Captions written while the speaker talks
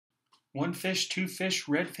One fish, two fish,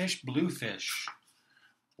 red fish, blue fish.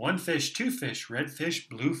 One fish, two fish, red fish,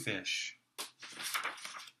 blue fish.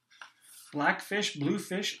 Black fish, blue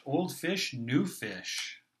fish, old fish, new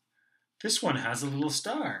fish. This one has a little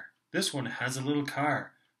star. This one has a little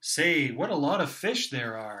car. Say, what a lot of fish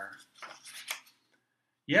there are.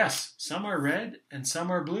 Yes, some are red and some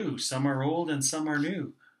are blue. Some are old and some are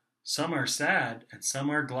new. Some are sad and some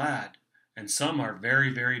are glad. And some are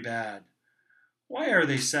very, very bad. Why are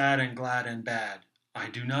they sad and glad and bad? I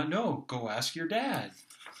do not know. Go ask your dad.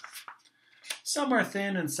 Some are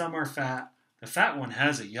thin and some are fat. The fat one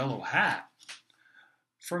has a yellow hat.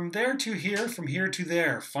 From there to here, from here to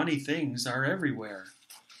there, funny things are everywhere.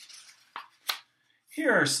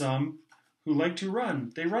 Here are some who like to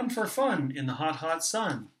run. They run for fun in the hot, hot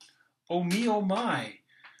sun. Oh me, oh my.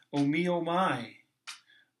 Oh me, oh my.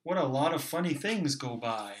 What a lot of funny things go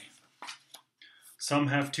by. Some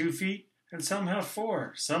have 2 feet and some have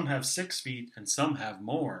 4. Some have 6 feet and some have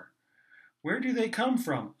more. Where do they come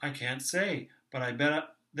from? I can't say, but I bet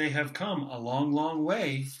they have come a long, long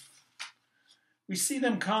way. We see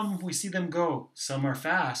them come, we see them go. Some are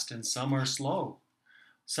fast and some are slow.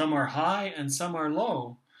 Some are high and some are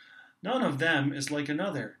low. None of them is like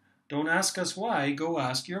another. Don't ask us why, go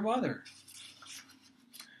ask your mother.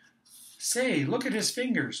 Say, look at his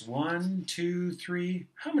fingers. 1, 2, 3.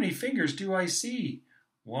 How many fingers do I see?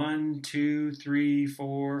 1, 2, 3,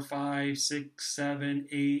 4, 5, 6, 7,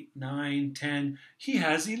 8, 9, 10. He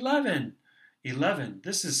has 11. 11.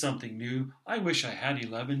 This is something new. I wish I had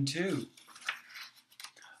 11 too.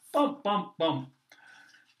 Bump, bump, bump.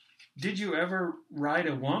 Did you ever ride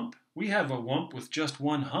a wump? We have a wump with just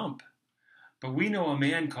 1 hump. But we know a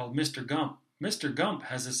man called Mr. Gump. Mr. Gump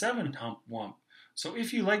has a 7-hump wump. So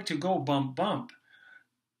if you like to go bump, bump,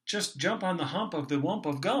 just jump on the hump of the wump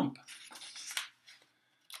of Gump.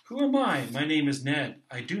 Who am I? My name is Ned.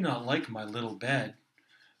 I do not like my little bed.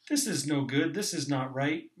 This is no good. This is not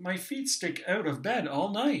right. My feet stick out of bed all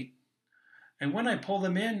night. And when I pull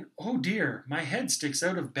them in, oh dear, my head sticks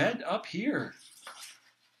out of bed up here.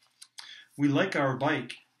 We like our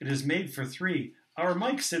bike. It is made for 3. Our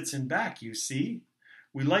Mike sits in back, you see.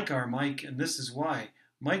 We like our Mike, and this is why.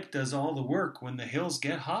 Mike does all the work when the hills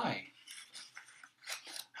get high.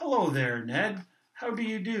 Hello there, Ned. How do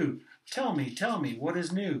you do? Tell me, what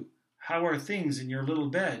is new? How are things in your little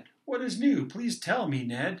bed? What is new? Please tell me,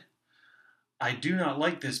 Ned. I do not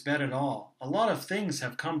like this bed at all. A lot of things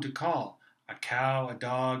have come to call. A cow, a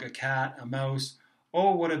dog, a cat, a mouse.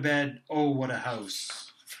 Oh, what a bed, oh, what a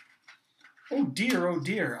house. Oh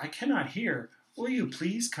dear, I cannot hear. Will you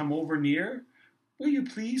please come over near? Will you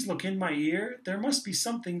please look in my ear? There must be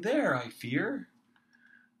something there, I fear.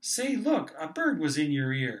 Say, look, a bird was in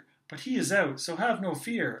your ear, but he is out, so have no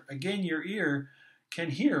fear. Again your ear can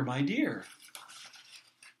hear, my dear.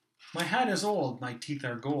 My hat is old, my teeth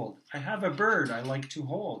are gold. I have a bird I like to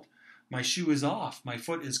hold. My shoe is off, my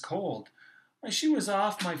foot is cold. My shoe is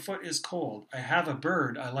off, my foot is cold. I have a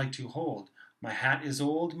bird I like to hold. My hat is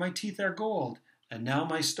old, my teeth are gold. And now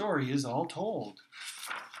my story is all told.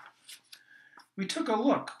 We took a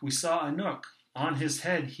look, we saw a nook. On his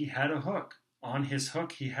head he had a hook. On his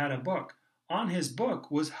hook he had a book. On his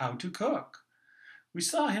book was how to cook. We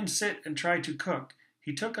saw him sit and try to cook.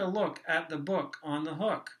 He took a look at the book on the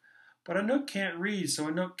hook. But a nook can't read, so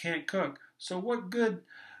a nook can't cook. So what good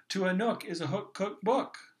to a nook is a hook-cook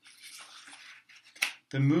book?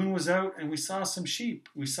 The moon was out and we saw some sheep.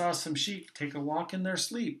 We saw some sheep take a walk in their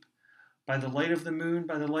sleep. By the light of the moon,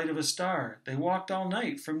 by the light of a star, they walked all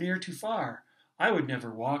night from near to far. I would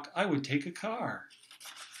never walk, I would take a car.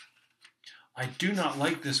 I do not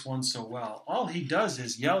like this one so well. All he does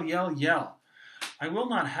is yell, yell, yell. I will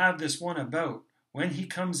not have this one about. When he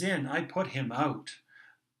comes in, I put him out.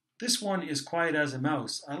 This one is quiet as a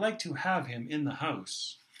mouse. I like to have him in the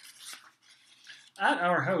house. At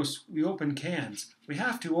our house, we open cans. We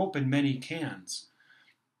have to open many cans.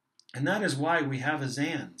 And that is why we have a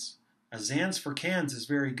Zans. A Zans for cans is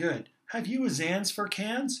very good. Have you a Zans for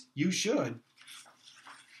cans? You should.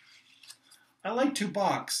 I like to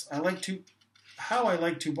box. I like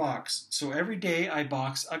to box. So every day I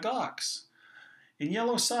box a Gox. In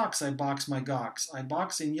yellow socks I box my Gox. I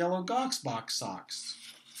box in yellow Gox box socks.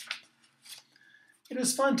 It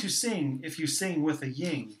is fun to sing if you sing with a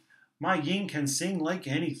ying. My ying can sing like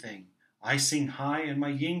anything. I sing high and my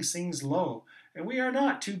ying sings low. And we are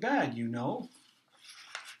not too bad, you know.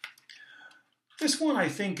 This one I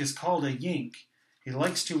think is called a yink. He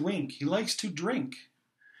likes to wink. He likes to drink.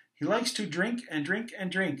 He likes to drink and drink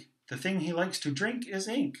and drink. The thing he likes to drink is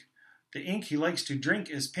ink. The ink he likes to drink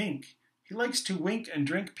is pink. He likes to wink and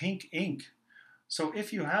drink pink ink. So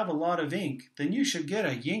if you have a lot of ink, then you should get a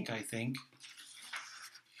yink, I think.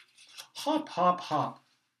 Hop, hop, hop.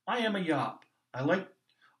 I am a yop.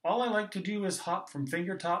 All I like to do is hop from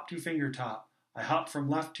finger top to finger top. I hop from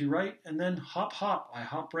left to right, and then hop, hop, I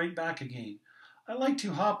hop right back again. I like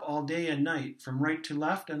to hop all day and night, from right to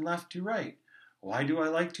left and left to right. Why do I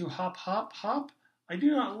like to hop, hop, hop? I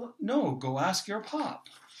do not know. Go ask your pop.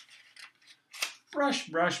 Brush,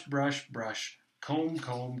 brush, brush, brush. Comb,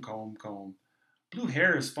 comb, comb, comb. Blue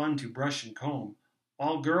hair is fun to brush and comb.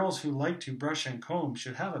 All girls who like to brush and comb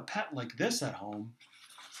should have a pet like this at home.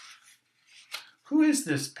 Who is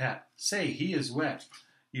this pet? Say, he is wet.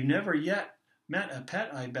 You never yet met a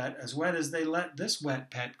pet, I bet, as wet as they let this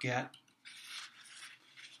wet pet get.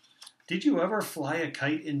 Did you ever fly a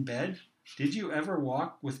kite in bed? Did you ever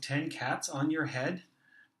walk with 10 cats on your head?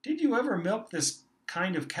 Did you ever milk this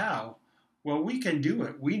kind of cow? Well, we can do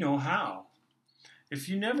it. We know how. If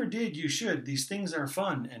you never did, you should. These things are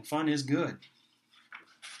fun, and fun is good.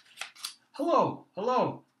 Hello,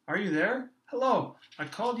 hello. Are you there? Hello. I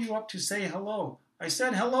called you up to say hello. I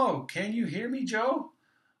said hello. Can you hear me, Joe?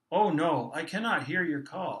 Oh, no, I cannot hear your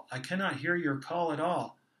call. I cannot hear your call at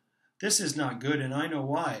all. This is not good, and I know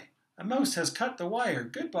why. A mouse has cut the wire.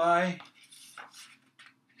 Goodbye.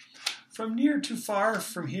 From near to far,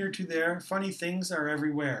 from here to there, funny things are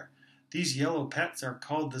everywhere. These yellow pets are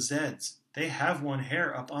called the Zeds. They have one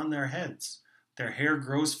hair up on their heads. Their hair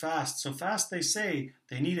grows fast, so fast they say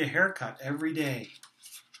they need a haircut every day.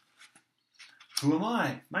 Who am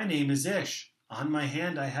I? My name is Ish. On my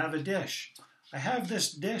hand I have a dish. I have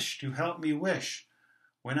this dish to help me wish.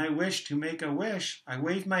 When I wish to make a wish, I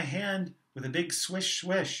wave my hand with a big swish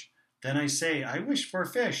swish. Then I say, I wish for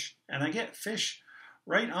fish, and I get fish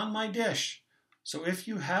right on my dish. So if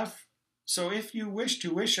you wish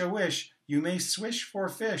to wish a wish, you may swish for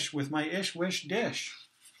fish with my ish wish dish.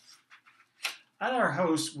 At our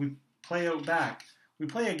house, we play out back. We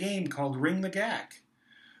play a game called Ring the Gack.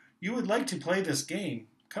 You would like to play this game?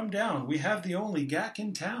 Come down, we have the only gack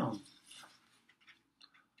in town.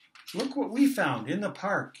 Look what we found in the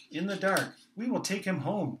park, in the dark. We will take him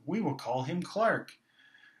home. We will call him Clark.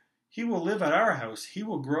 He will live at our house. He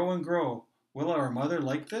will grow and grow. Will our mother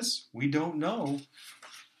like this? We don't know.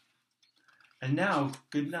 And now,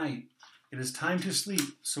 good night. It is time to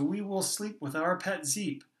sleep, so we will sleep with our pet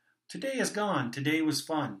Zeep. Today is gone. Today was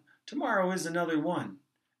fun. Tomorrow is another one.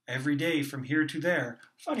 Every day from here to there,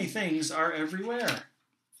 funny things are everywhere.